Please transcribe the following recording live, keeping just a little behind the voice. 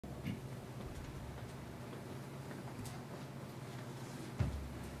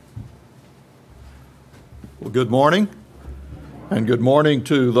Well, good morning, and good morning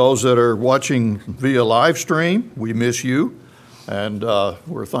to those that are watching via live stream. We miss you, and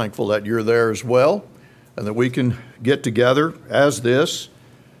we're thankful that you're there as well, and that we can get together as this.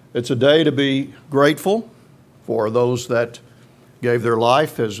 It's a day to be grateful for those that gave their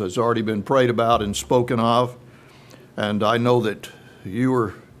life, as has already been prayed about and spoken of, and I know that you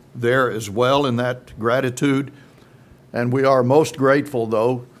are there as well in that gratitude. And we are most grateful,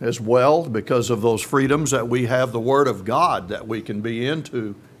 though, as well, because of those freedoms that we have the Word of God that we can be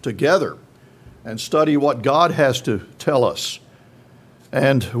into together and study what God has to tell us.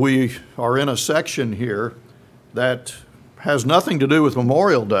 And we are in a section here that has nothing to do with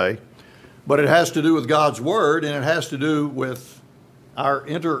Memorial Day, but it has to do with God's Word, and it has to do with our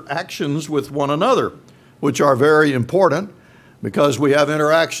interactions with one another, which are very important because we have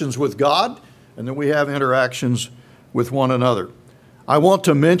interactions with God, and then we have interactions with one another. I want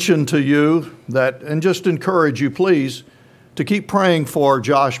to mention to you that, and just encourage you, please, to keep praying for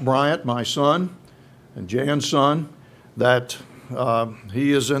Josh Bryant, my son, and Jan's son, that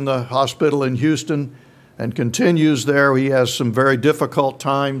he is in the hospital in Houston and continues there. He has some very difficult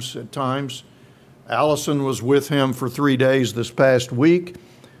times at times. Allison was with him for 3 days this past week,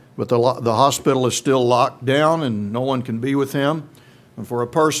 but the hospital is still locked down and no one can be with him. And for a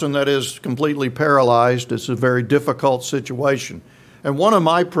person that is completely paralyzed, it's a very difficult situation. And one of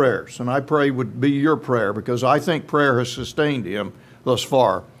my prayers, and I pray would be your prayer, because I think prayer has sustained him thus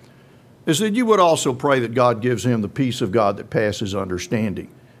far, is that you would also pray that God gives him the peace of God that passes understanding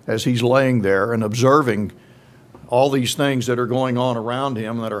as he's laying there and observing all these things that are going on around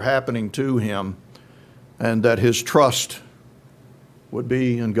him, that are happening to him, and that his trust would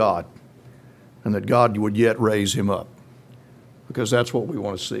be in God, and that God would yet raise him up. Because that's what we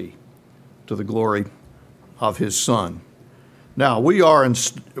want to see, to the glory of his Son. Now, we are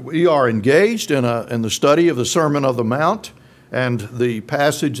engaged in the study of the Sermon on the Mount, and the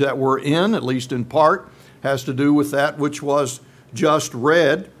passage that we're in, at least in part, has to do with that which was just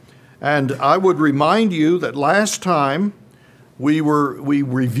read. And I would remind you that last time we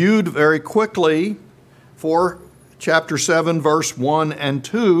reviewed very quickly for chapter 7, verse 1 and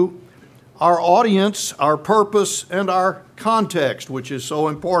 2, our audience, our purpose, and our context, which is so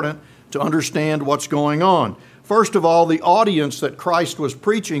important to understand what's going on. First of all, the audience that Christ was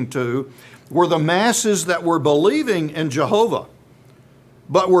preaching to were the masses that were believing in Jehovah,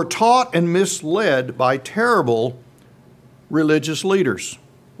 but were taught and misled by terrible religious leaders.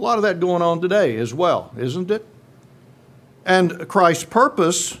 A lot of that going on today as well, isn't it? And Christ's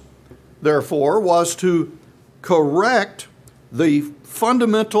purpose, therefore, was to correct the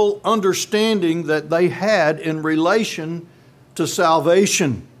fundamental understanding that they had in relation to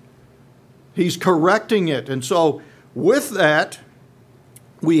salvation. He's correcting it. And so with that,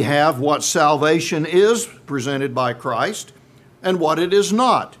 we have what salvation is presented by Christ and what it is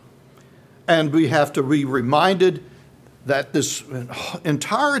not. And we have to be reminded that this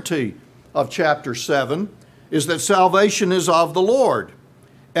entirety of chapter 7 is that salvation is of the Lord,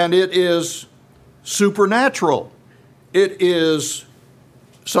 and it is supernatural. It is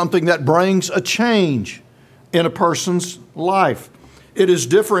something that brings a change in a person's life. It is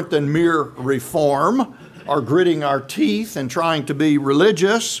different than mere reform or gritting our teeth and trying to be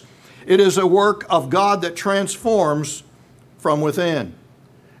religious. It is a work of God that transforms from within.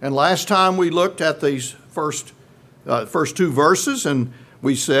 And last time we looked at these first two verses, and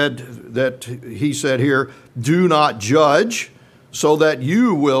we said that he said here, do not judge so that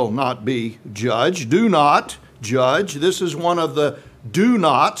you will not be judged. Do not judge. This is one of the do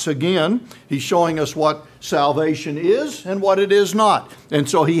nots. Again, he's showing us what salvation is and what it is not. And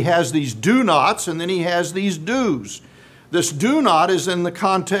so he has these do nots, and then he has these do's. This do not is in the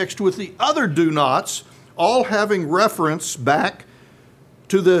context with the other do nots, all having reference back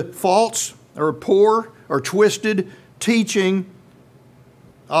to the false or poor or twisted teaching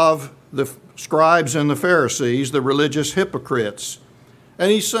of the scribes and the Pharisees, the religious hypocrites.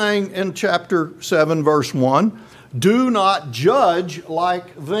 And he's saying in chapter 7, verse 1, do not judge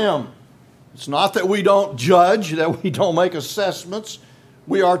like them. It's not that we don't judge, that we don't make assessments.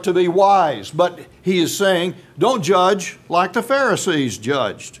 We are to be wise. But he is saying, don't judge like the Pharisees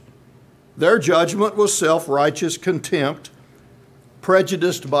judged. Their judgment was self-righteous contempt,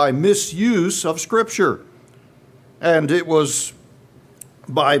 prejudiced by misuse of Scripture. And it was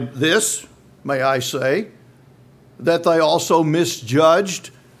by this, may I say, that they also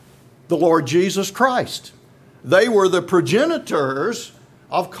misjudged the Lord Jesus Christ. They were the progenitors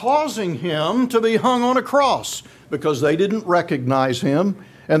of causing him to be hung on a cross because they didn't recognize him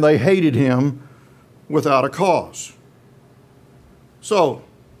and they hated him without a cause. So,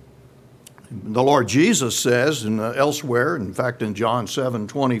 The Lord Jesus says, and elsewhere, in fact in John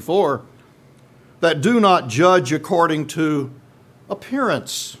 7:24, that do not judge according to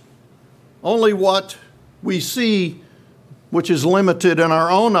appearance, only what we see, which is limited in our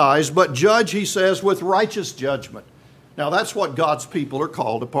own eyes, but judge, he says, with righteous judgment. Now that's what God's people are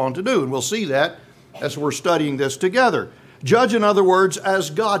called upon to do, and we'll see that as we're studying this together. Judge, in other words, as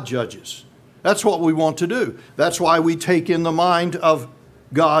God judges. That's what we want to do. That's why we take in the mind of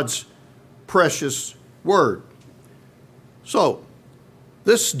God's precious word. So,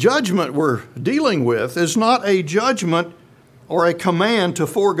 this judgment we're dealing with is not a judgment or a command to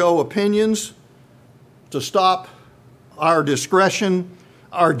forego opinions, to stop our discretion,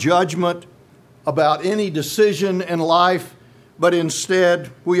 our judgment about any decision in life, but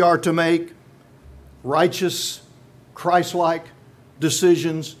instead we are to make righteous, Christ-like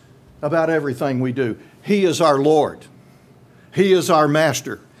decisions about everything we do. He is our Lord. He is our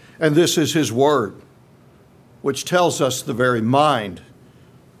Master. And this is His Word, which tells us the very mind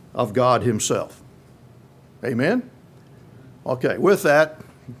of God Himself. Amen? Okay, with that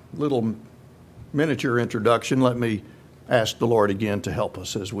little miniature introduction, let me ask the Lord again to help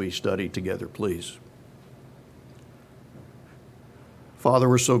us as we study together, please. Father,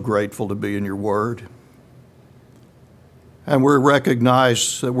 we're so grateful to be in your Word. And we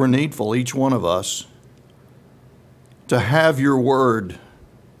recognize that we're needful, each one of us, to have your Word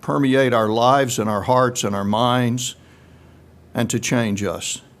permeate our lives and our hearts and our minds and to change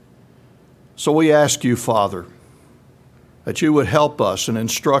us. So we ask you, Father, that you would help us and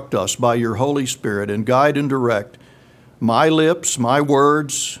instruct us by your Holy Spirit and guide and direct my lips, my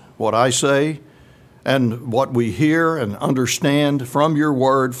words, what I say, and what we hear and understand from your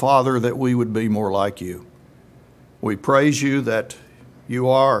word, Father, that we would be more like you. We praise you that you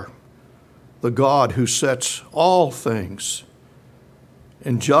are the God who sets all things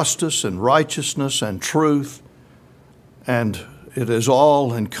in justice and righteousness and truth, and it is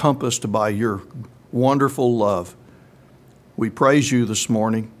all encompassed by your wonderful love. We praise you this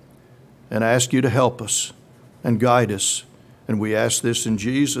morning and ask you to help us and guide us, and we ask this in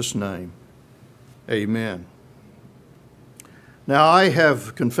Jesus' name. Amen. Now, I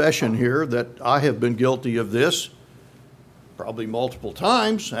have confession here that I have been guilty of this probably multiple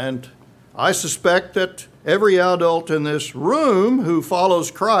times, and I suspect that every adult in this room who follows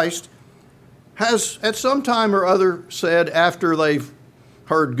Christ has at some time or other said after they've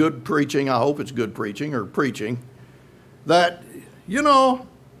heard good preaching, I hope it's good preaching or preaching, that, you know,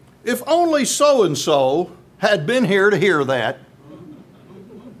 if only so-and-so had been here to hear that,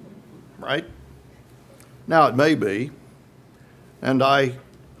 right? Now it may be, and I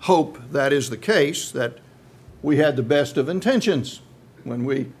hope that is the case, that we had the best of intentions when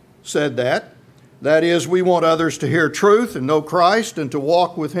we said that. That is, we want others to hear truth and know Christ and to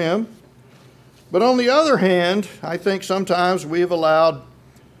walk with Him. But on the other hand, I think sometimes we have allowed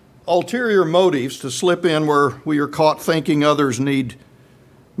ulterior motives to slip in where we are caught thinking others need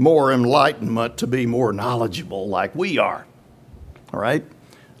more enlightenment to be more knowledgeable like we are. All right?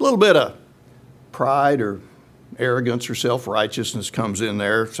 A little bit of pride or arrogance or self-righteousness comes in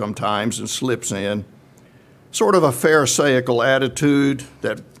there sometimes and slips in. Sort of a pharisaical attitude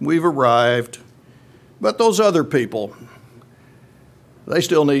that we've arrived, but those other people, they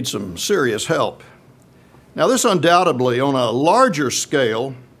still need some serious help. Now, this undoubtedly, on a larger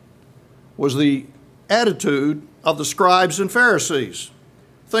scale, was the attitude of the scribes and Pharisees,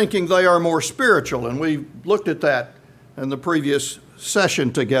 thinking they are more spiritual, and we looked at that in the previous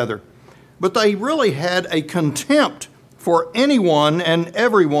session together. But they really had a contempt for anyone and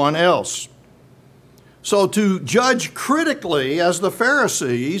everyone else. So to judge critically as the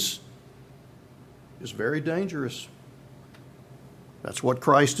Pharisees is very dangerous. That's what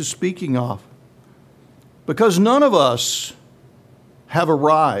Christ is speaking of. Because none of us have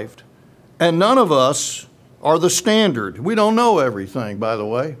arrived, and none of us are the standard. We don't know everything, by the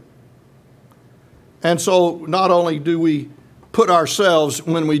way. And so not only do we put ourselves,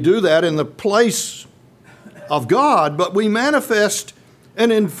 when we do that, in the place of God, but we manifest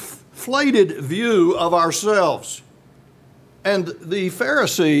an inflated view of ourselves. And the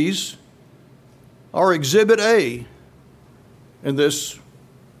Pharisees are exhibit A in this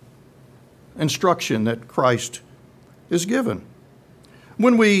instruction that Christ is given.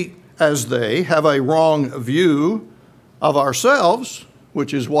 When we, as they, have a wrong view of ourselves,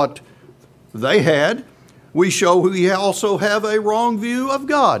 which is what they had, we show we also have a wrong view of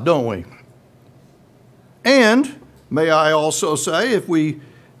God, don't we? And, may I also say, if we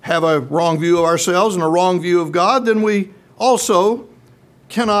have a wrong view of ourselves and a wrong view of God, then we also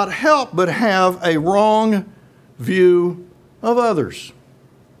cannot help but have a wrong view of others.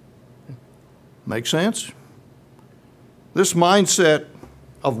 Make sense? This mindset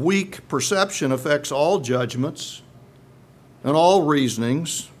of weak perception affects all judgments and all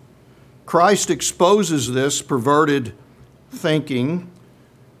reasonings. Christ exposes this perverted thinking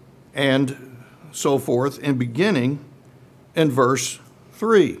and so forth in beginning in verse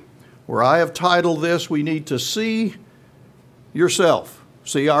 3, where I have titled this, we need to see yourself,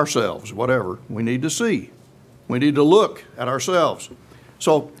 see ourselves, whatever we need to see. We need to look at ourselves.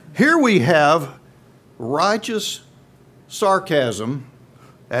 So here we have righteous sarcasm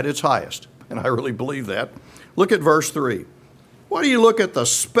at its highest, and I really believe that. Look at verse 3. Why do you look at the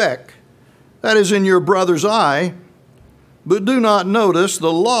speck that is in your brother's eye, but do not notice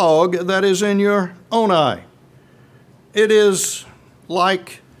the log that is in your own eye? It is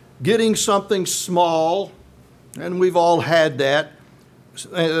like getting something small, and we've all had that,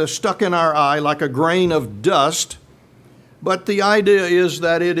 stuck in our eye like a grain of dust. But the idea is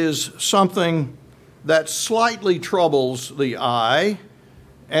that it is something that slightly troubles the eye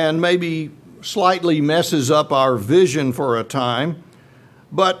and maybe slightly messes up our vision for a time,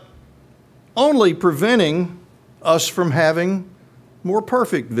 but only preventing us from having more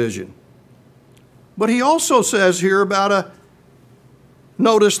perfect vision. But he also says here about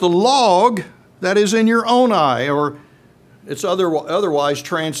notice the log that is in your own eye, or it's otherwise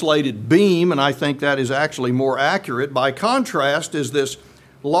translated beam, and I think that is actually more accurate. By contrast is this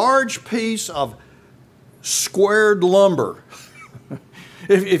large piece of squared lumber.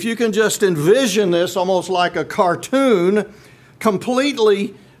 If you can just envision this almost like a cartoon,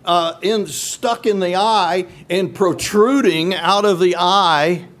 completely stuck in the eye and protruding out of the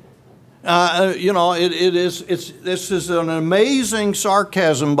eye, this is an amazing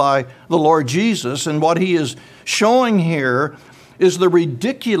sarcasm by the Lord Jesus, and what he is showing here is the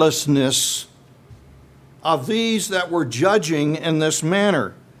ridiculousness of these that were judging in this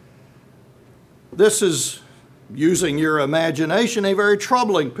manner. This is, using your imagination, a very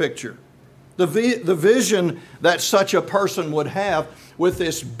troubling picture. The vision that such a person would have with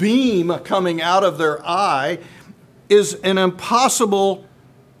this beam coming out of their eye is an impossible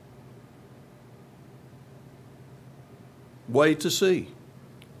way to see.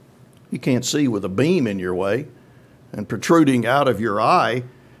 You can't see with a beam in your way and protruding out of your eye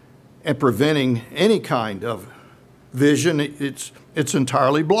and preventing any kind of vision. It's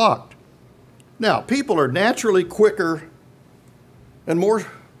entirely blocked. Now, people are naturally quicker and more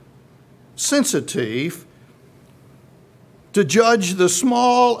sensitive to judge the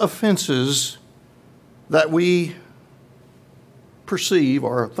small offenses that we perceive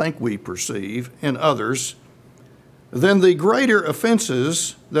or think we perceive in others than the greater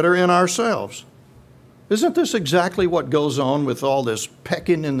offenses that are in ourselves. Isn't this exactly what goes on with all this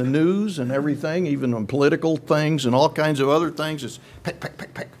pecking in the news and everything, even on political things and all kinds of other things? It's peck, peck,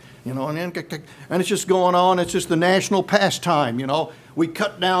 peck, peck. And it's just going on. It's just the national pastime, We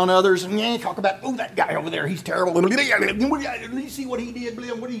cut down others and talk about, oh, that guy over there, he's terrible. Did you see what he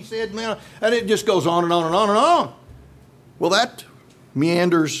did, what he said? And it just goes on and on and on and on. Well, that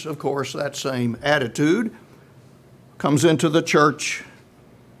meanders, of course, that same attitude comes into the church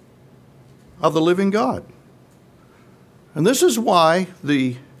of the living God. And this is why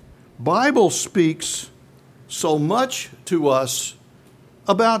the Bible speaks so much to us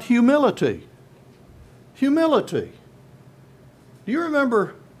about humility. Humility. Do you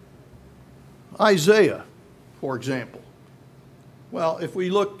remember Isaiah, for example? Well, if we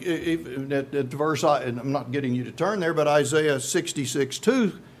look at the verse, and I'm not getting you to turn there, but Isaiah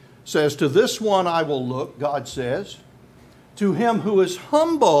 66:2 says, to this one I will look, God says, to him who is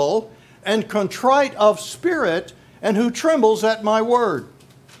humble and contrite of spirit and who trembles at my word.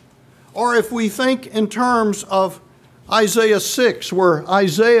 Or if we think in terms of Isaiah 6, where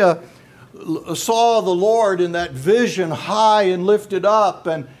Isaiah saw the Lord in that vision high and lifted up,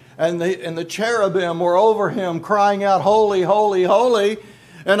 and the cherubim were over him crying out, holy, holy, holy.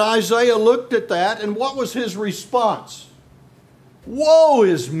 And Isaiah looked at that, and what was his response? Woe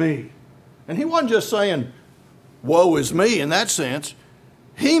is me. And he wasn't just saying, woe is me in that sense.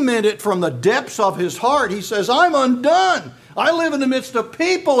 He meant it from the depths of his heart. He says, I'm undone. I live in the midst of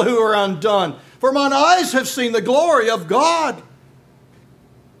people who are undone. For mine eyes have seen the glory of God.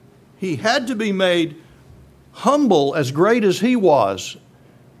 He had to be made humble, as great as he was,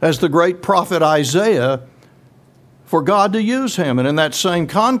 as the great prophet Isaiah, for God to use him. And in that same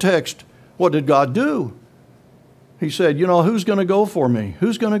context, what did God do? He said, who's going to go for me?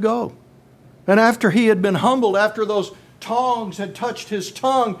 Who's going to go? And after he had been humbled, after those tongs had touched his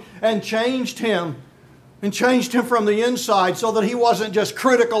tongue and changed him from the inside so that he wasn't just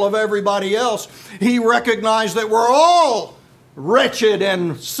critical of everybody else. He recognized that we're all wretched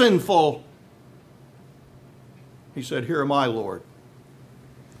and sinful He said, "Here am I, Lord.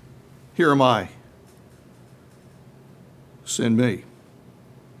 Here am I. Send me."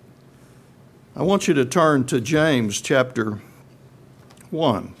 I want you to turn to James chapter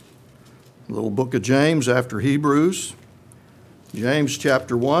 1. The little book of James after Hebrews. James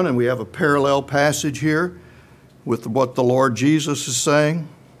chapter 1, and we have a parallel passage here with what the Lord Jesus is saying.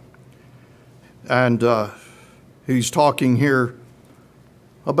 And he's talking here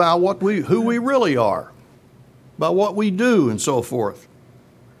about who we really are, about what we do and so forth.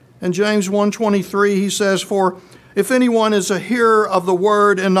 In James 1:23 he says, "For if anyone is a hearer of the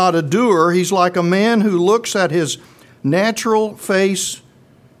word and not a doer, he's like a man who looks at his natural face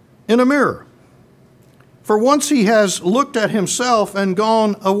in a mirror. For once he has looked at himself and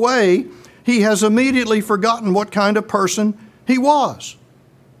gone away, he has immediately forgotten what kind of person he was."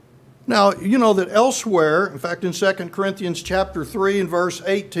 Now, you know that elsewhere, in fact in 2 Corinthians chapter 3 and verse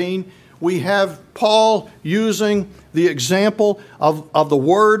 18, we have Paul using the example of the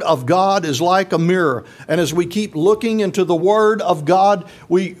Word of God is like a mirror. And as we keep looking into the Word of God,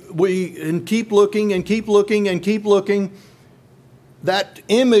 we keep looking and keep looking and keep looking, that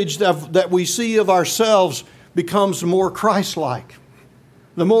image that we see of ourselves becomes more Christ-like.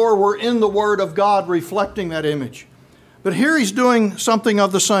 The more we're in the Word of God reflecting that image. But here he's doing something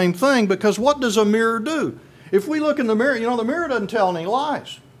of the same thing, because what does a mirror do? If we look in the mirror, the mirror doesn't tell any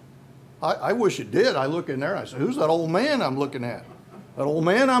lies. I wish it did. I look in there and I say, "Who's that old man I'm looking at?" That old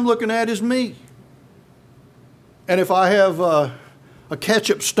man I'm looking at is me. And if I have a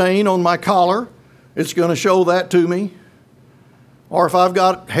ketchup stain on my collar, it's going to show that to me. Or if I've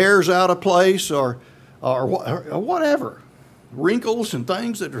got hairs out of place or whatever, wrinkles and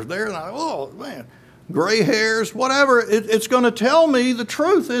things that are there, and oh man, gray hairs, whatever, it's going to tell me the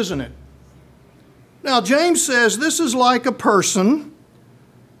truth, isn't it? Now James says this is like a person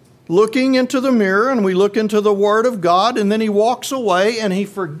looking into the mirror, and we look into the Word of God, and then he walks away and he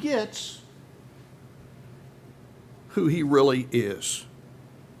forgets who he really is.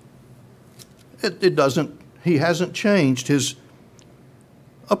 He hasn't changed his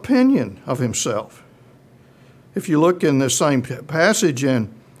opinion of himself. If you look in this same passage in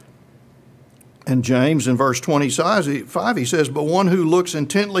James in verse 25, he says, "But one who looks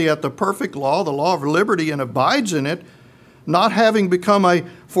intently at the perfect law, the law of liberty, and abides in it, not having become a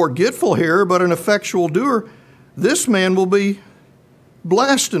forgetful hearer, but an effectual doer, this man will be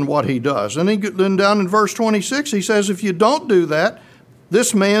blessed in what he does." And then down in verse 26, he says, "If you don't do that,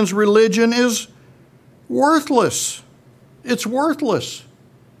 this man's religion is worthless." It's worthless.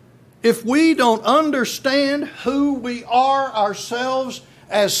 If we don't understand who we are ourselves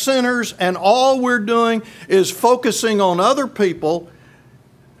as sinners, and all we're doing is focusing on other people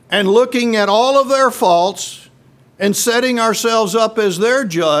and looking at all of their faults and setting ourselves up as their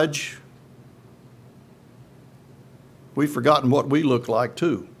judge, we've forgotten what we look like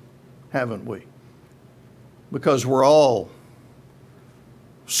too, haven't we? Because we're all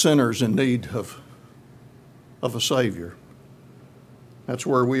sinners in need of a Savior. That's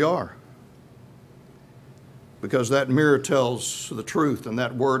where we are. Because that mirror tells the truth, and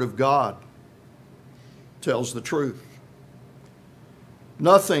that Word of God tells the truth.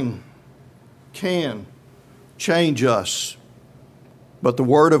 Nothing can change us but the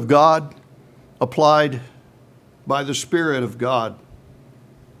Word of God applied by the Spirit of God.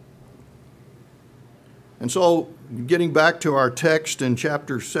 And so, getting back to our text in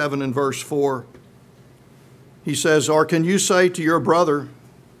chapter 7 and verse 4, he says, "Or can you say to your brother,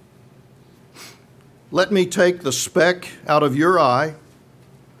 'Let me take the speck out of your eye,'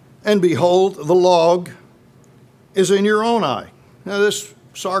 and behold, the log is in your own eye?" Now this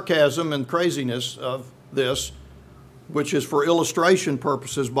sarcasm and craziness of this, which is for illustration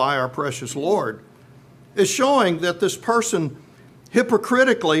purposes by our precious Lord, is showing that this person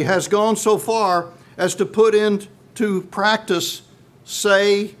hypocritically has gone so far as to put into practice,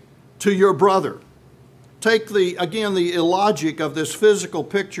 "Say to your brother." Take the illogic of this physical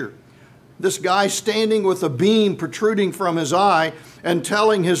picture. This guy standing with a beam protruding from his eye and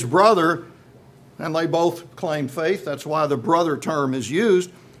telling his brother, and they both claim faith, that's why the brother term is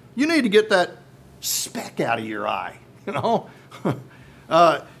used, "You need to get that speck out of your eye,"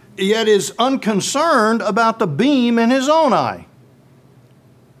 yet is unconcerned about the beam in his own eye.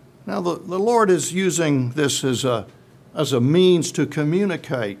 Now the Lord is using this as a means to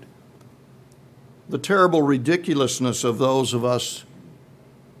communicate the terrible ridiculousness of those of us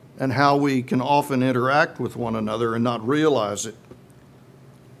and how we can often interact with one another and not realize it.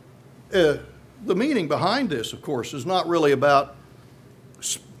 The meaning behind this, of course, is not really about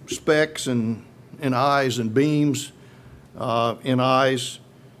specks in eyes and beams in eyes.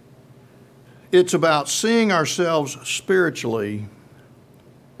 It's about seeing ourselves spiritually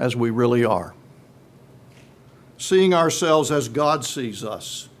as we really are. Seeing ourselves as God sees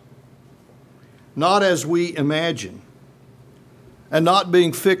us, not as we imagine, and not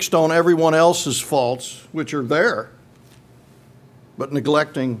being fixed on everyone else's faults, which are there, but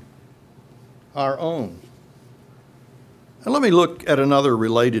neglecting our own. And let me look at another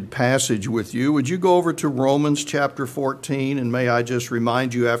related passage with you. Would you go over to Romans chapter 14, and may I just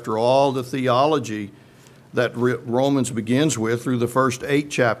remind you, after all the theology that Romans begins with through the first 8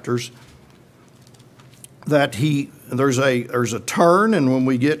 chapters, that there's a turn, and when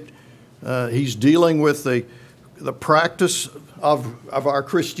we get, he's dealing with the practice of our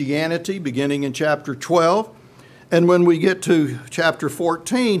Christianity beginning in chapter 12. And when we get to chapter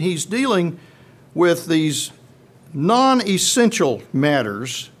 14, he's dealing with these non-essential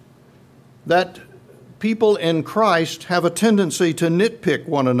matters that people in Christ have a tendency to nitpick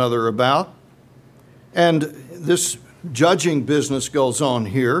one another about. And this judging business goes on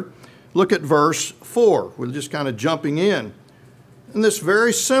here. Look at verse 4. We're just kind of jumping in. And this is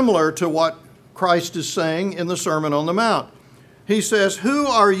very similar to what Christ is saying in the Sermon on the Mount. He says, "Who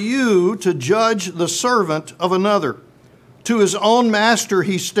are you to judge the servant of another? To his own master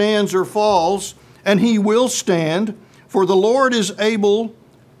he stands or falls, and he will stand, for the Lord is able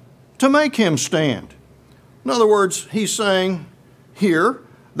to make him stand." In other words, he's saying here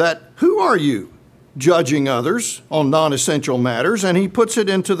that who are you judging others on non-essential matters? And he puts it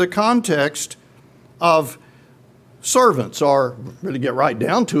into the context of servants, or really get right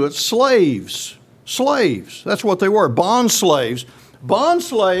down to it, slaves. Slaves, that's what they were, bond slaves. Bond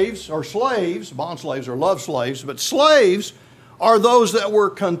slaves or slaves, bond slaves are love slaves, but slaves are those that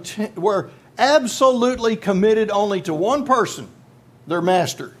were absolutely committed only to one person, their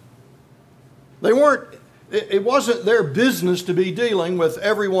master. It wasn't their business to be dealing with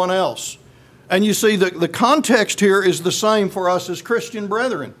everyone else. And you see, the context here is the same for us as Christian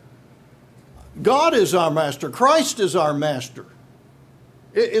brethren. God is our master. Christ is our master.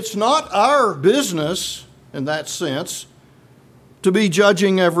 It's not our business, in that sense, to be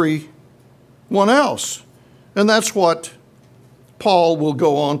judging everyone else. And that's what Paul will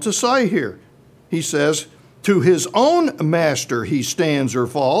go on to say here. He says, "To his own master he stands or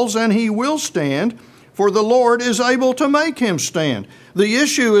falls, and he will stand, for the Lord is able to make him stand." The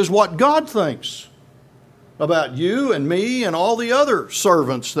issue is what God thinks about you and me and all the other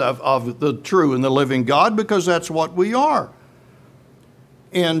servants of the true and the living God, because that's what we are.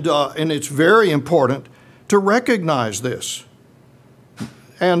 And it's very important to recognize this.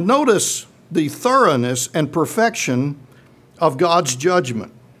 And notice the thoroughness and perfection of God's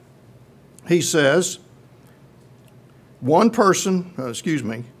judgment. He says, to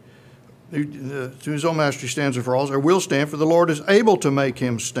his own master stands or falls, or will stand, for the Lord is able to make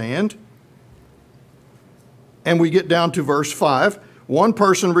him stand. And we get down to verse 5. One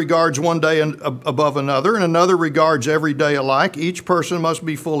person regards one day above another, and another regards every day alike. Each person must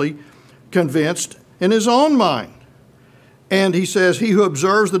be fully convinced in his own mind. And he says, "He who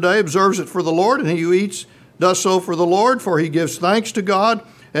observes the day observes it for the Lord, and he who eats does so for the Lord, for he gives thanks to God.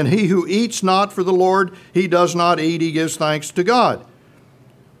 And he who eats not for the Lord, he does not eat, he gives thanks to God.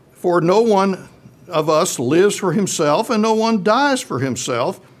 For no one of us lives for himself, and no one dies for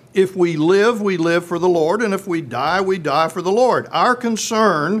himself. If we live for the Lord, and if we die for the Lord." Our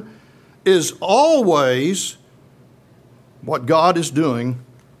concern is always what God is doing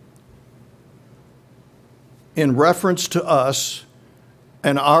in reference to us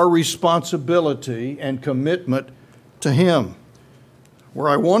and our responsibility and commitment to Him. Where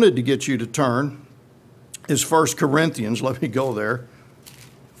I wanted to get you to turn is 1 Corinthians. Let me go there.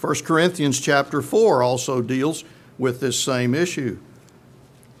 1 Corinthians chapter 4 also deals with this same issue.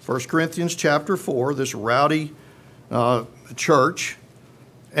 1 Corinthians chapter 4, this rowdy church,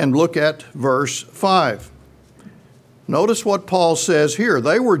 and look at verse 5. Notice what Paul says here.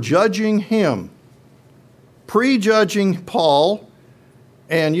 They were judging him, prejudging Paul,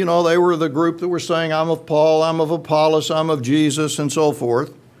 and they were the group that were saying, "I'm of Paul, I'm of Apollos, I'm of Jesus," and so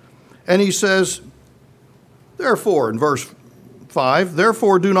forth. And he says, therefore, in verse 5,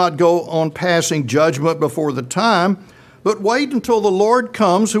 "Therefore do not go on passing judgment before the time, but wait until the Lord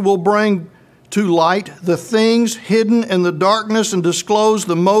comes, who will bring to light the things hidden in the darkness and disclose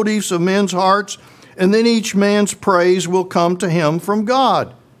the motives of men's hearts, and then each man's praise will come to him from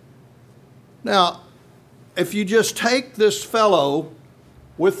God." Now, if you just take this fellow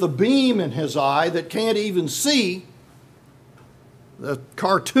with the beam in his eye that can't even see, the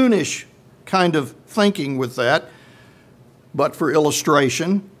cartoonish kind of thinking with that, but for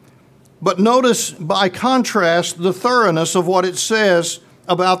illustration. But notice, by contrast, the thoroughness of what it says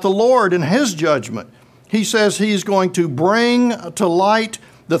about the Lord and His judgment. He says He's going to bring to light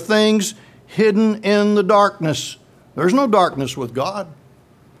the things hidden in the darkness. There's no darkness with God.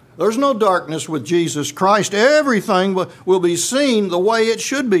 There's no darkness with Jesus Christ. Everything will be seen the way it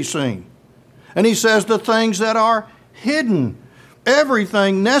should be seen. And He says the things that are hidden,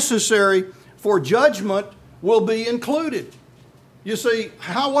 everything necessary for judgment will be included. You see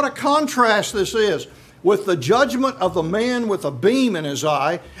what a contrast this is with the judgment of the man with a beam in his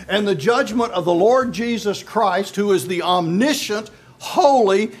eye and the judgment of the Lord Jesus Christ, who is the omniscient,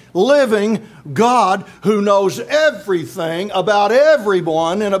 holy, living God who knows everything about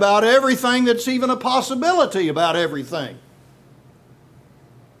everyone and about everything that's even a possibility about everything.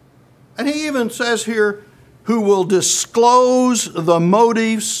 And He even says here, who will disclose the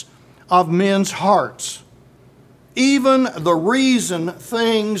motives of men's hearts. Even the reason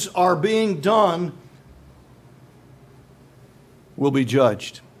things are being done will be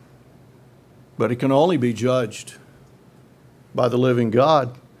judged. But it can only be judged by the living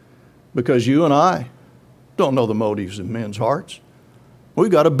God, because you and I don't know the motives of men's hearts.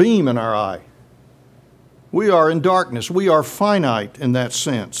 We've got a beam in our eye. We are in darkness. We are finite in that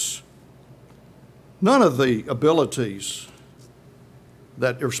sense. None of the abilities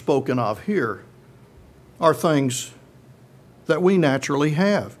that are spoken of here are things that we naturally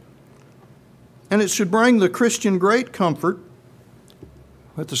have. And it should bring the Christian great comfort,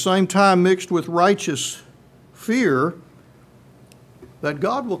 at the same time mixed with righteous fear, that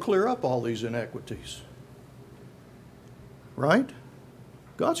God will clear up all these inequities. Right?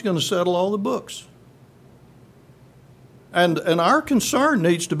 God's going to settle all the books. And our concern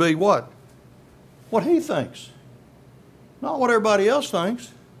needs to be what? What He thinks. Not what everybody else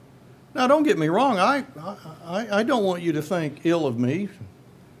thinks. Now, don't get me wrong. I don't want you to think ill of me,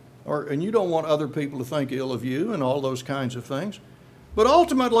 and you don't want other people to think ill of you and all those kinds of things. But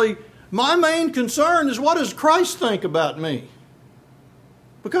ultimately, my main concern is, what does Christ think about me?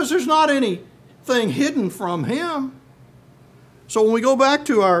 Because there's not anything hidden from Him. So when we go back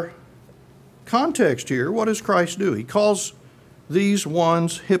to our context here, what does Christ do? He calls these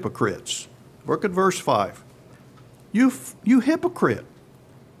ones hypocrites. Look at verse 5. You hypocrite.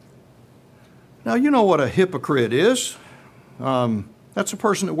 Now, you know what a hypocrite is. That's a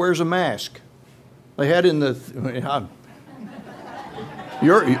person that wears a mask. They had in the...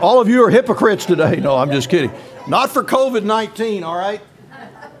 all of you are hypocrites today. No, I'm just kidding. Not for COVID-19, all right?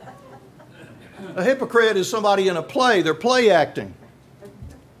 A hypocrite is somebody in a play. They're play acting.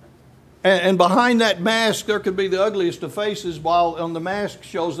 And behind that mask, there could be the ugliest of faces, while on the mask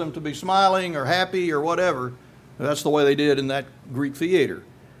shows them to be smiling or happy or whatever. That's the way they did in that Greek theater.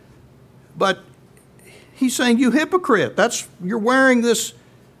 But He's saying, you hypocrite. You're wearing this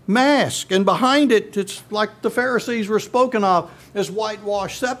mask, and behind it, it's like the Pharisees were spoken of as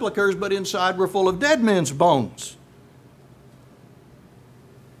whitewashed sepulchres, but inside were full of dead men's bones.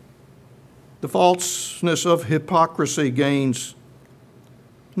 The falseness of hypocrisy gains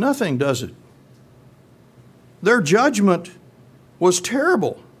nothing, does it? Their judgment was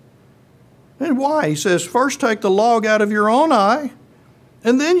terrible. And why? He says, first take the log out of your own eye,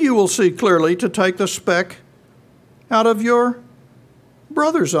 and then you will see clearly to take the speck out of your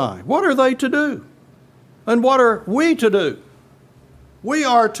brother's eye. What are they to do? And what are we to do? We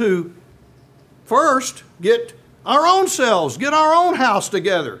are to first get our own selves, get our own house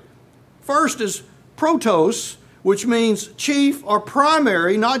together. First is protos, which means chief or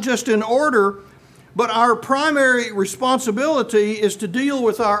primary, not just in order, but our primary responsibility is to deal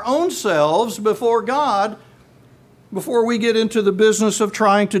with our own selves before God, before we get into the business of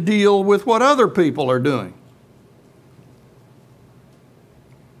trying to deal with what other people are doing.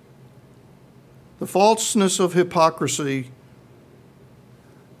 The falseness of hypocrisy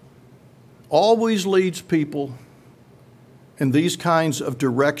always leads people in these kinds of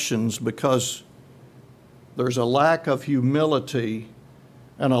directions because there's a lack of humility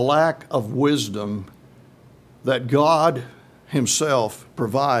and a lack of wisdom that God Himself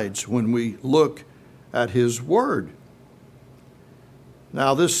provides when we look at His Word.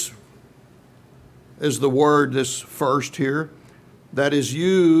 Now, this is the word, this first here, that is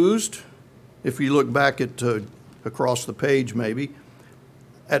used, if you look back at across the page maybe,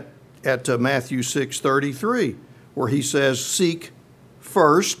 at Matthew 6:33, where He says, seek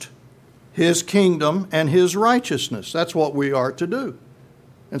first His kingdom and His righteousness. That's what we are to do.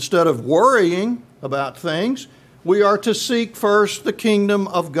 Instead of worrying about things, we are to seek first the kingdom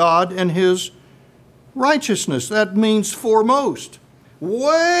of God and His righteousness. That means foremost.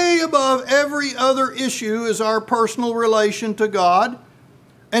 Way above every other issue is our personal relation to God,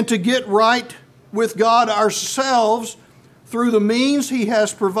 and to get right with God ourselves through the means He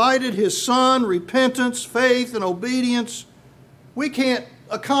has provided, His Son, repentance, faith, and obedience. We can't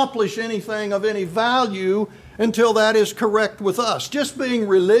accomplish anything of any value until that is correct with us. Just being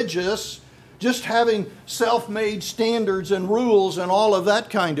religious, just having self-made standards and rules and all of that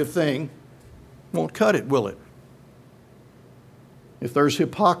kind of thing won't cut it, will it? If there's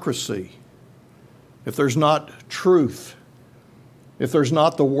hypocrisy, if there's not truth, if there's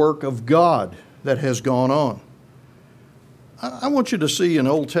not the work of God that has gone on. I want you to see an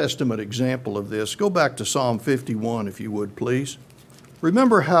Old Testament example of this. Go back to Psalm 51, if you would, please.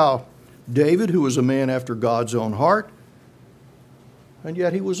 Remember how David, who was a man after God's own heart, and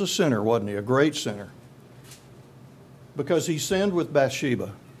yet he was a sinner, wasn't he? A great sinner. Because he sinned with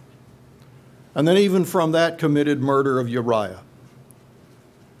Bathsheba. And then even from that committed murder of Uriah.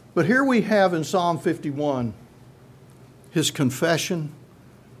 But here we have in Psalm 51 his confession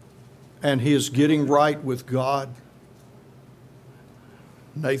and his getting right with God.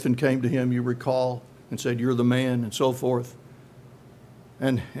 Nathan came to him, you recall, and said, "You're the man," and so forth.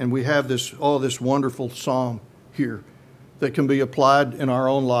 And we have this wonderful psalm here that can be applied in our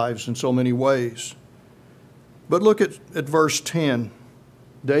own lives in so many ways. But look at verse 10,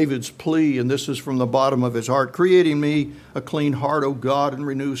 David's plea, and this is from the bottom of his heart. "Creating me a clean heart, O God, and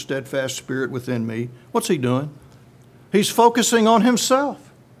renew a steadfast spirit within me." What's he doing? He's focusing on himself.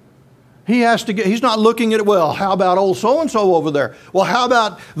 He's not looking at, well, how about old so-and-so over there? Well, how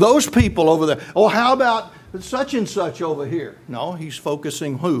about those people over there? Oh, how about such and such over here? No, he's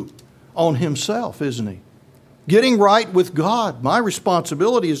focusing who? On himself, isn't he? Getting right with God. My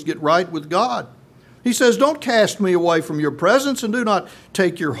responsibility is to get right with God. He says, "Don't cast me away from your presence, and do not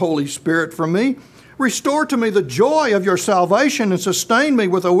take your Holy Spirit from me. Restore to me the joy of your salvation, and sustain me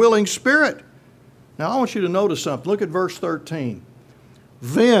with a willing spirit." Now, I want you to notice something. Look at verse 13.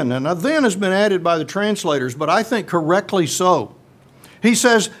 Then, and then has been added by the translators, but I think correctly so. He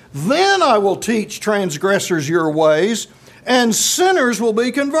says, "Then I will teach transgressors your ways, and sinners will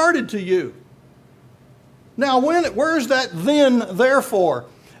be converted to you." Now, where's that then, therefore?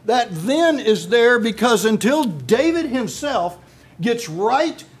 That then is there because until David himself gets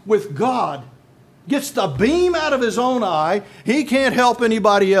right with God, gets the beam out of his own eye, he can't help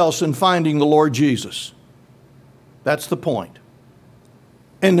anybody else in finding the Lord Jesus. That's the point.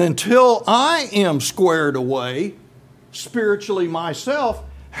 And until I am squared away spiritually myself,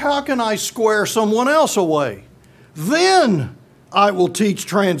 how can I square someone else away? Then I will teach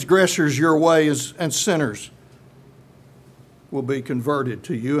transgressors your ways, and sinners will be converted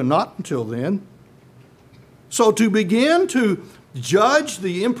to you, and not until then. So to begin to judge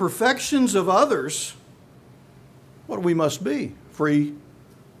the imperfections of others, what we must be, free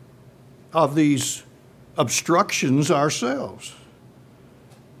of these obstructions ourselves.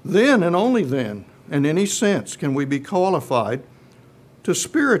 Then and only then, in any sense, can we be qualified to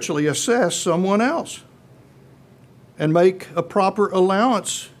spiritually assess someone else and make a proper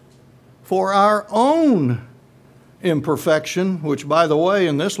allowance for our own imperfection, which, by the way,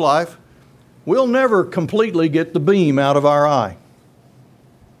 in this life, we'll never completely get the beam out of our eye.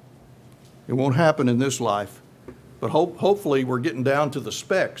 It won't happen in this life, but hopefully we're getting down to the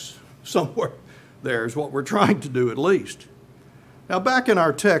specks somewhere. There is what we're trying to do at least. Now back in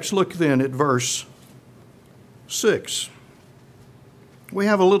our text, look then at verse 6. We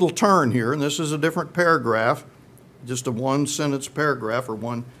have a little turn here, and this is a different paragraph, just a one-sentence paragraph or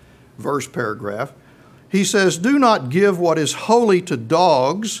one-verse paragraph. He says, "Do not give what is holy to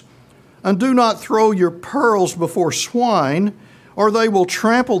dogs, and do not throw your pearls before swine, or they will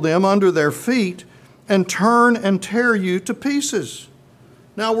trample them under their feet and turn and tear you to pieces."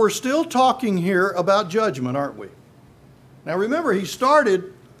 Now, we're still talking here about judgment, aren't we? Now, remember, he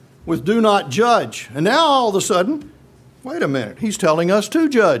started with "do not judge." And now, all of a sudden, wait a minute, he's telling us to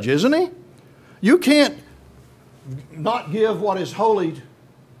judge, isn't he? You can't not give what is holy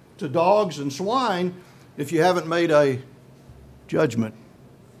to dogs and swine if you haven't made a judgment.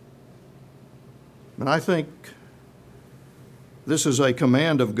 And I think this is a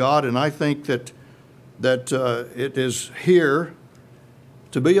command of God, and I think that it is here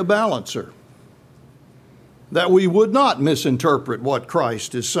to be a balancer, that we would not misinterpret what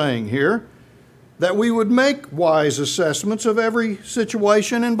Christ is saying here, that we would make wise assessments of every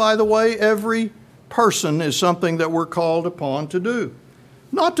situation, and by the way, every person is something that we're called upon to do.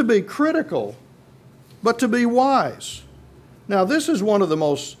 Not to be critical, but to be wise. Now, this is one of the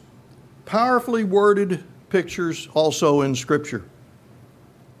most powerfully worded pictures also in Scripture.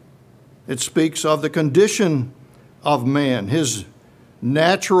 It speaks of the condition of man, his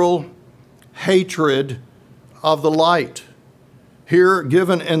natural hatred of the light. Here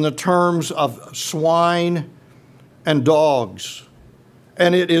given in the terms of swine and dogs.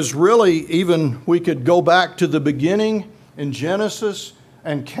 And it is really, even we could go back to the beginning in Genesis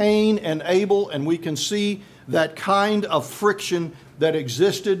and Cain and Abel, and we can see that kind of friction that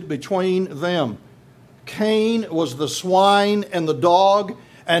existed between them. Cain was the swine and the dog,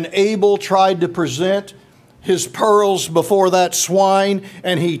 and Abel tried to present his pearls before that swine,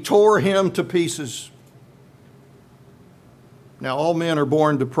 and he tore him to pieces. Now, all men are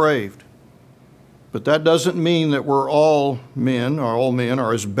born depraved, but that doesn't mean that all men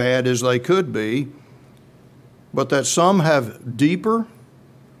are as bad as they could be, but that some have deeper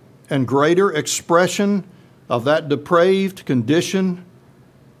and greater expression of that depraved condition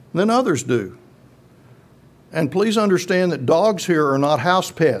than others do. And please understand that dogs here are not house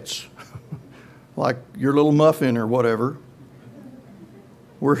pets, like your little muffin or whatever.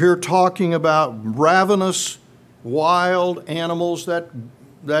 We're here talking about ravenous, wild animals that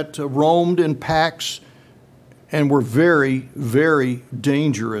roamed in packs and were very, very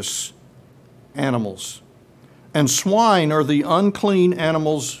dangerous animals. And swine are the unclean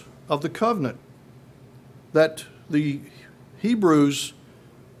animals of the covenant that the Hebrews,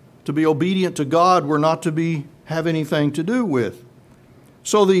 to be obedient to God, were not to have anything to do with.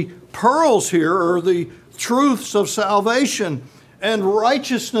 So the pearls here are the truths of salvation and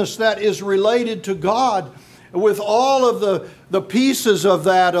righteousness that is related to God, with all of the pieces of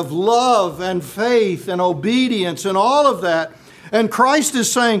that, of love and faith and obedience and all of that. And Christ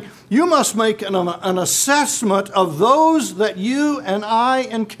is saying, you must make an assessment of those that you and I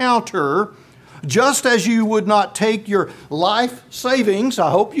encounter, just as you would not take your life savings,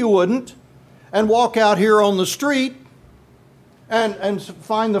 I hope you wouldn't, and walk out here on the street and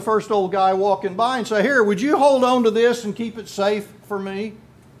find the first old guy walking by and say, here, would you hold on to this and keep it safe for me?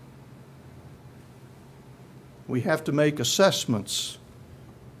 We have to make assessments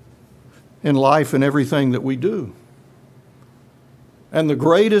in life and everything that we do. And the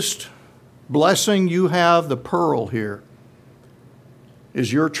greatest blessing you have, the pearl here,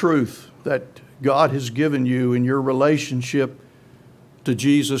 is your truth that God has given you in your relationship to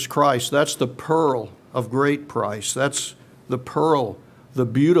Jesus Christ. That's the pearl of great price. That's the pearl, the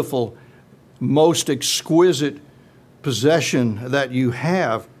beautiful, most exquisite possession that you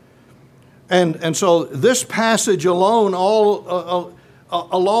have. And so this passage alone,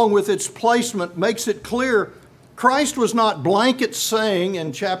 along with its placement, makes it clear Christ was not blanket saying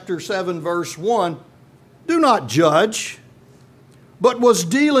in chapter 7, verse 1, do not judge, but was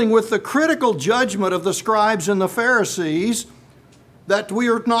dealing with the critical judgment of the scribes and the Pharisees, that we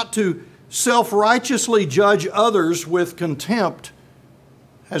are not to self-righteously judge others with contempt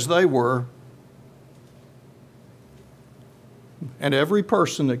as they were. And every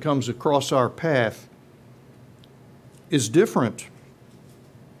person that comes across our path is different.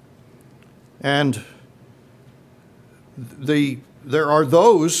 And there are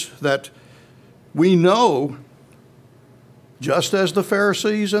those that we know, just as the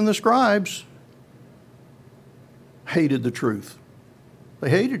Pharisees and the scribes hated the truth. They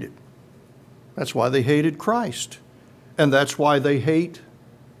hated it. That's why they hated Christ. And that's why they hate,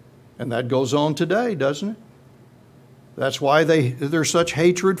 and that goes on today, doesn't it? That's why there's such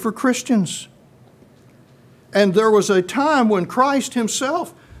hatred for Christians. And there was a time when Christ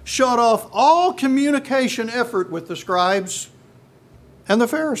himself shut off all communication effort with the scribes and the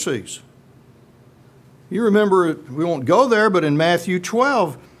Pharisees. You remember, we won't go there, but in Matthew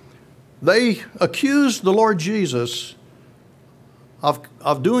 12, they accused the Lord Jesus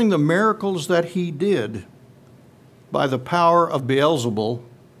of doing the miracles that he did by the power of Beelzebul,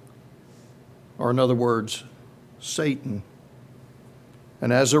 or in other words, Satan.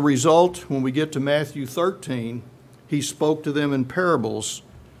 And as a result, when we get to Matthew 13, he spoke to them in parables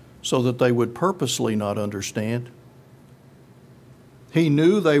so that they would purposely not understand. He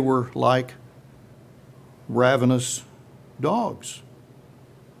knew they were like ravenous dogs.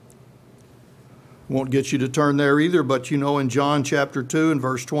 Won't get you to turn there either, but you know in John chapter 2 and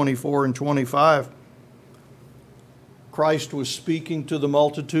verse 24 and 25, Christ was speaking to the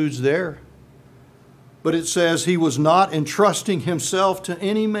multitudes there. But it says he was not entrusting himself to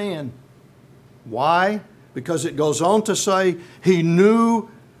any man. Why? Because it goes on to say he knew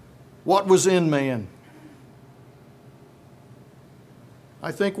what was in man.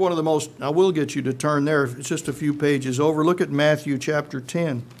 I think one of the most, I will get you to turn there, it's just a few pages over. Look at Matthew chapter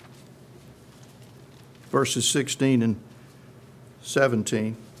 10, verses 16 and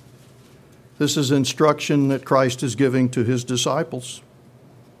 17. This is instruction that Christ is giving to his disciples.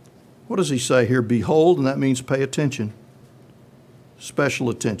 What does he say here? Behold, and that means pay attention, special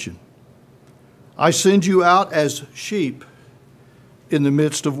attention. I send you out as sheep in the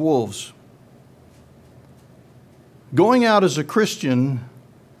midst of wolves. Going out as a Christian,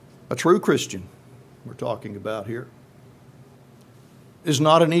 a true Christian, we're talking about here, is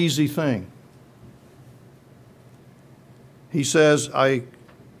not an easy thing. He says, I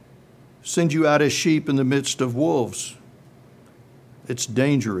send you out as sheep in the midst of wolves. It's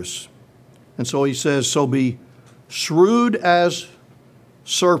dangerous. And so he says, so be shrewd as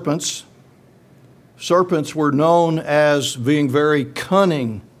serpents. Serpents were known as being very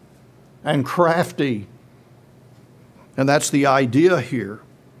cunning and crafty. And that's the idea here.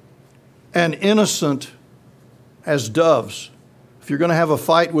 And innocent as doves. If you're going to have a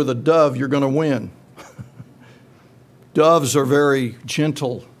fight with a dove, you're going to win. Doves are very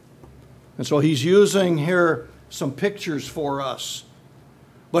gentle. And so he's using here some pictures for us.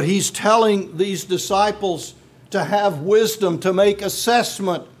 But he's telling these disciples to have wisdom, to make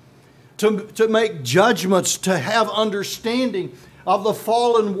assessment, to make judgments, to have understanding of the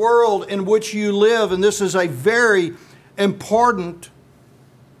fallen world in which you live. And this is a very important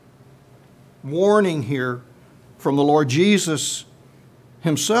warning here from the Lord Jesus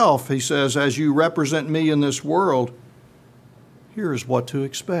himself. He says, as you represent me in this world, here is what to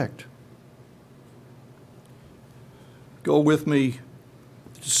expect. Go with me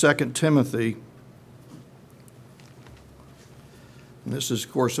to 2 Timothy. And this is,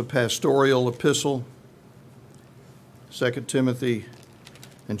 of course, a pastoral epistle. 2 Timothy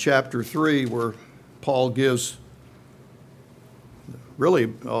in chapter 3, where Paul gives really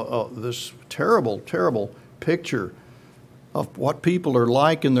this terrible, terrible picture of what people are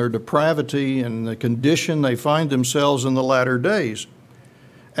like in their depravity and the condition they find themselves in the latter days.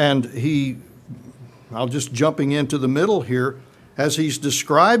 And I'll just jumping into the middle here, as he's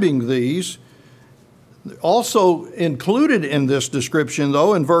describing these, also included in this description,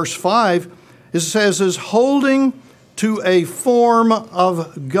 though, in verse 5, it says, is holding to a form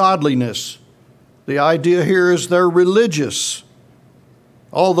of godliness. The idea here is they're religious,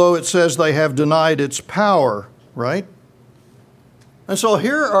 although it says they have denied its power, right? And so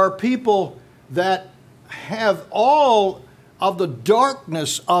here are people that have all of the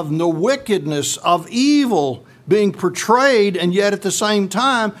darkness, of the wickedness, of evil being portrayed, and yet at the same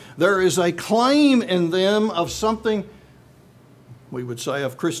time, there is a claim in them of something, we would say,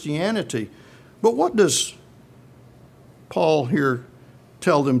 of Christianity. But what does Paul here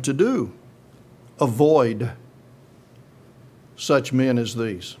tell them to do? Avoid such men as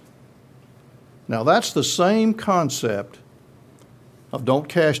these. Now that's the same concept of don't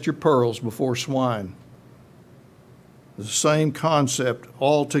cast your pearls before swine. The same concept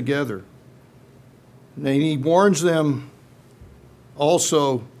altogether. And he warns them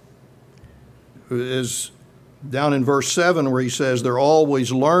also, is down in verse 7 where he says they're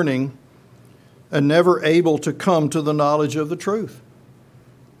always learning and never able to come to the knowledge of the truth.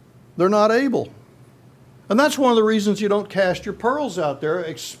 They're not able. And that's one of the reasons you don't cast your pearls out there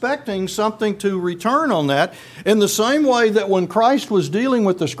expecting something to return on that. In the same way that when Christ was dealing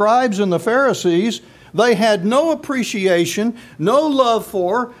with the scribes and the Pharisees, they had no appreciation, no love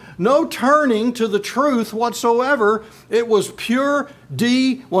for, no turning to the truth whatsoever. It was pure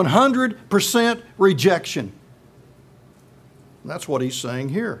 100% rejection. That's what he's saying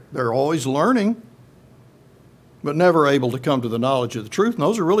here. They're always learning, but never able to come to the knowledge of the truth. And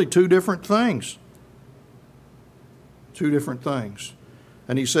those are really two different things. Two different things.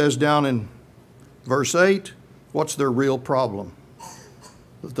 And he says down in verse 8, what's their real problem?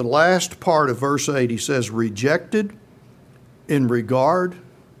 The last part of verse 8, he says, rejected in regard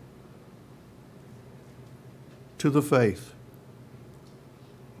to the faith.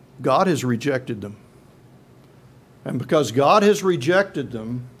 God has rejected them. And because God has rejected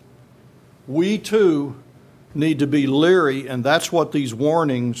them, we too need to be leery, and that's what these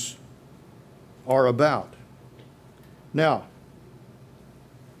warnings are about. Now,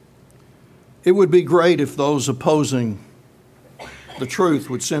 it would be great if those opposing the truth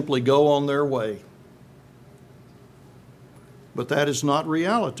would simply go on their way. But that is not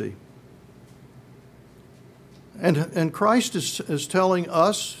reality. And Christ is telling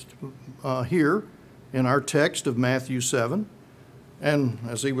us here in our text of Matthew 7, and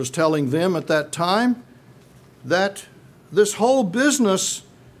as he was telling them at that time, that this whole business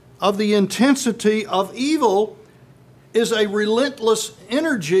of the intensity of evil is a relentless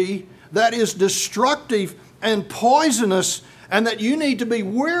energy that is destructive and poisonous, and that you need to be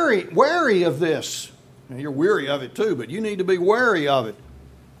wary of this. Now, you're weary of it too, but you need to be wary of it.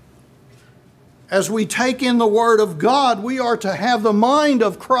 As we take in the Word of God, we are to have the mind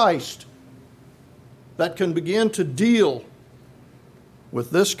of Christ that can begin to deal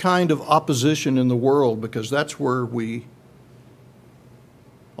with this kind of opposition in the world, because that's where we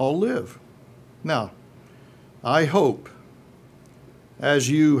all live. Now, I hope, as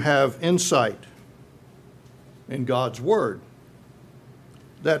you have insight in God's Word,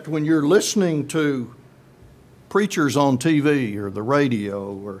 that when you're listening to preachers on TV or the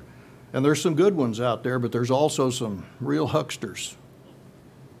radio, and there's some good ones out there, but there's also some real hucksters.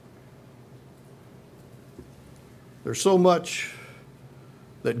 There's so much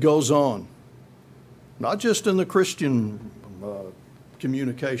that goes on, not just in the Christian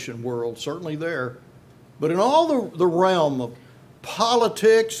communication world, certainly there, but in all the realm of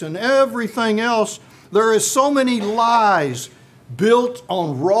politics and everything else. There is so many lies built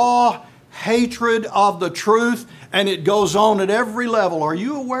on raw hatred of the truth, and it goes on at every level. Are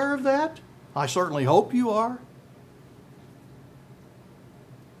you aware of that? I certainly hope you are.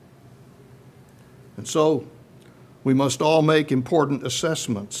 And so we must all make important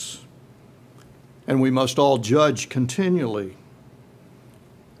assessments, and we must all judge continually,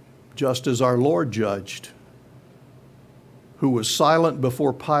 just as our Lord judged, who was silent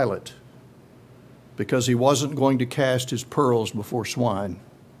before Pilate because he wasn't going to cast his pearls before swine.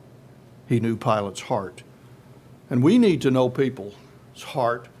 He knew Pilate's heart. And we need to know people's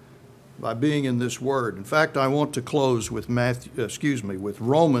heart by being in this Word. In fact, I want to close with with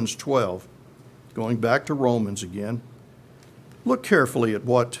Romans 12. Going back to Romans again. Look carefully at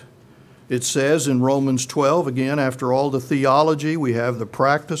what it says in Romans 12. Again, after all the theology, we have the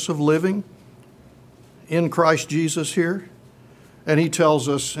practice of living in Christ Jesus here. And he tells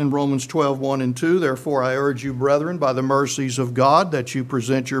us in Romans 12, 1 and 2, therefore I urge you, brethren, by the mercies of God, that you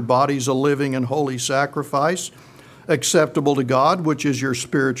present your bodies a living and holy sacrifice, acceptable to God, which is your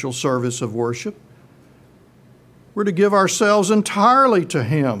spiritual service of worship. We're to give ourselves entirely to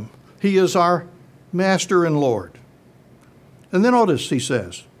Him. He is our Master and Lord. And then notice he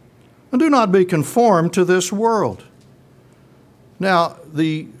says, and do not be conformed to this world. Now,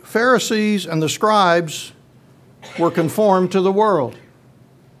 the Pharisees and the scribes were conformed to the world.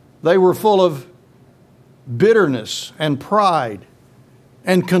 They were full of bitterness and pride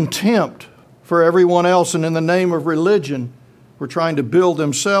and contempt for everyone else, and in the name of religion were trying to build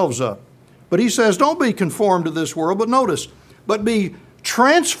themselves up. But he says, don't be conformed to this world, but notice, but be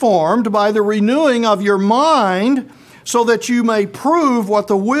transformed by the renewing of your mind, so that you may prove what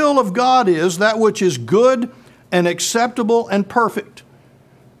the will of God is, that which is good and acceptable and perfect.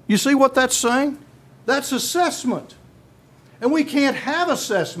 You see what that's saying? That's assessment. And we can't have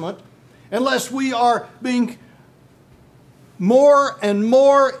assessment unless we are being more and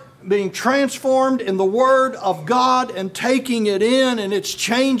more being transformed in the Word of God and taking it in, and it's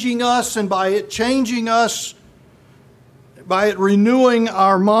changing us, and by it changing us, by it renewing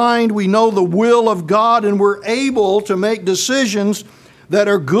our mind, we know the will of God, and we're able to make decisions that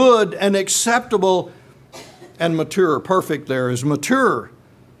are good and acceptable and mature. Perfect there is mature.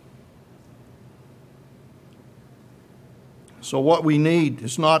 So what we need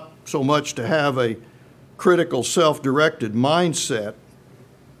is not so much to have a critical, self-directed mindset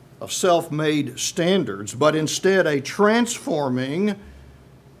of self-made standards, but instead a transforming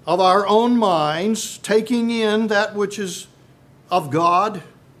of our own minds, taking in that which is of God,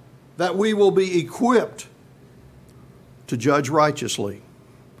 that we will be equipped to judge righteously.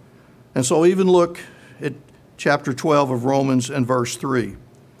 And so even look at chapter 12 of Romans and verse 3.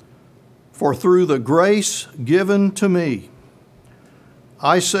 For through the grace given to me,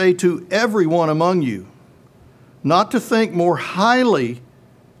 I say to everyone among you, not to think more highly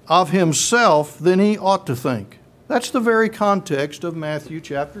of himself than he ought to think. That's the very context of Matthew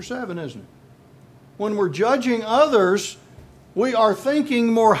chapter 7, isn't it? When we're judging others, we are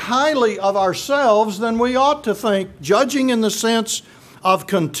thinking more highly of ourselves than we ought to think, judging in the sense of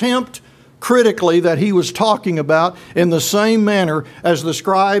contempt critically that he was talking about in the same manner as the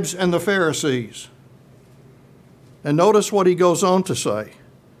scribes and the Pharisees. And notice what he goes on to say.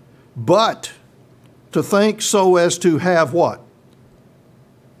 But to think so as to have what?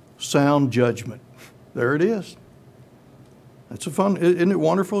 Sound judgment. There it is. That's a fun, isn't it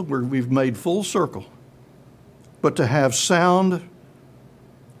wonderful? We've made full circle. But to have sound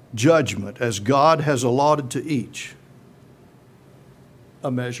judgment as God has allotted to each,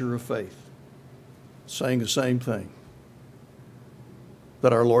 a measure of faith. Saying the same thing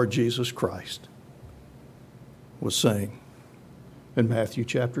that our Lord Jesus Christ was saying in Matthew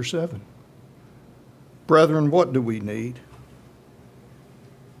chapter 7. Brethren, what do we need?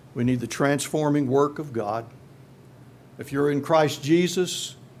 We need the transforming work of God. If you're in Christ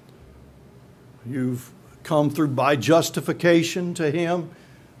Jesus, you've come through by justification to Him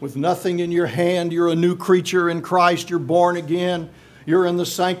with nothing in your hand. You're a new creature in Christ. You're born again. you're in the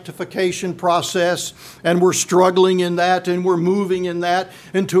sanctification process, and we're struggling in that, and we're moving in that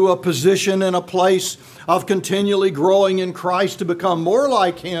into a position and a place of continually growing in Christ to become more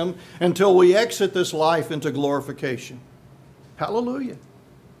like Him until we exit this life into glorification. Hallelujah.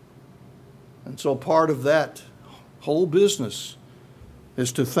 And so part of that whole business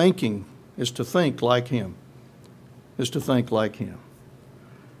is to think like Him. Is to think like Him.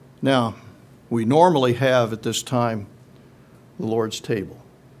 Now, we normally have at this time the Lord's table.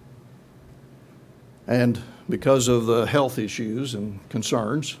 And because of the health issues and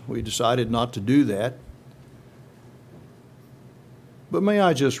concerns, we decided not to do that. But may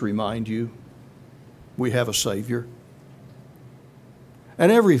I just remind you, we have a Savior.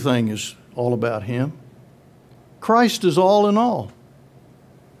 And everything is all about Him. Christ is all in all.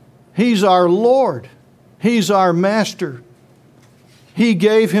 He's our Lord. He's our Master. He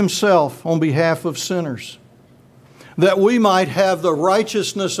gave Himself on behalf of sinners, that we might have the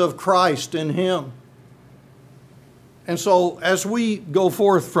righteousness of Christ in Him. And so as we go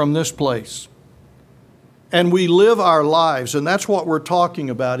forth from this place and we live our lives, and that's what we're talking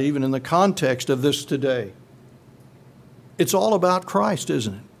about even in the context of this today, it's all about Christ,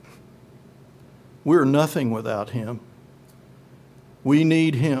 isn't it? We're nothing without Him. We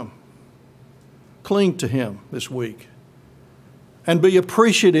need Him. Cling to Him this week and be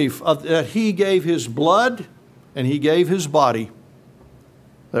appreciative of that He gave His blood and He gave His body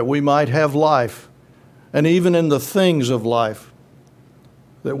that we might have life, and even in the things of life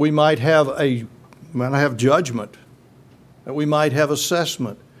that we might have judgment, that we might have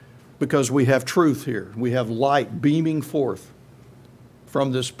assessment, because we have truth here. We have light beaming forth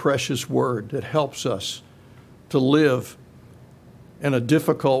from this precious Word that helps us to live in a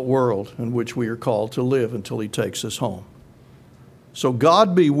difficult world in which we are called to live until He takes us home. So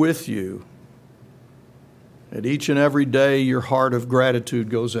God be with you. And each and every day your heart of gratitude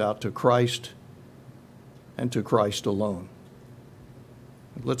goes out to Christ and to Christ alone.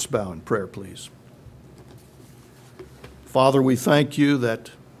 Let's bow in prayer, please. Father, we thank You that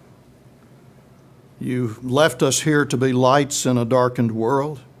You left us here to be lights in a darkened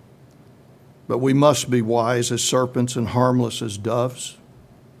world, but we must be wise as serpents and harmless as doves.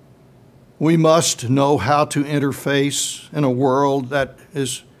 We must know how to interface in a world that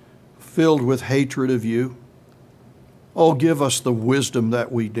is filled with hatred of You. Oh, give us the wisdom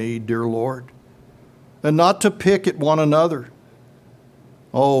that we need, dear Lord, and not to pick at one another.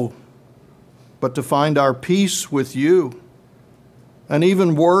 Oh, but to find our peace with You and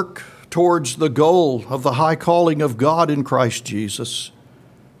even work towards the goal of the high calling of God in Christ Jesus,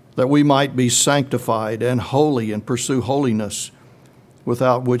 that we might be sanctified and holy and pursue holiness,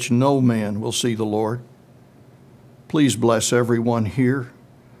 without which no man will see the Lord. Please bless everyone here.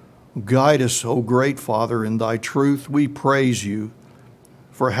 Guide us, O great Father, in Thy truth. We praise You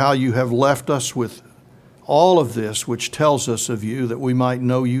for how You have left us with all of this which tells us of You, that we might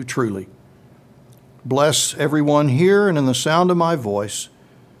know You truly. Bless everyone here and in the sound of my voice,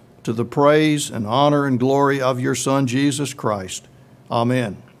 to the praise and honor and glory of Your Son, Jesus Christ.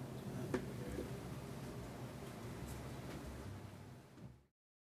 Amen.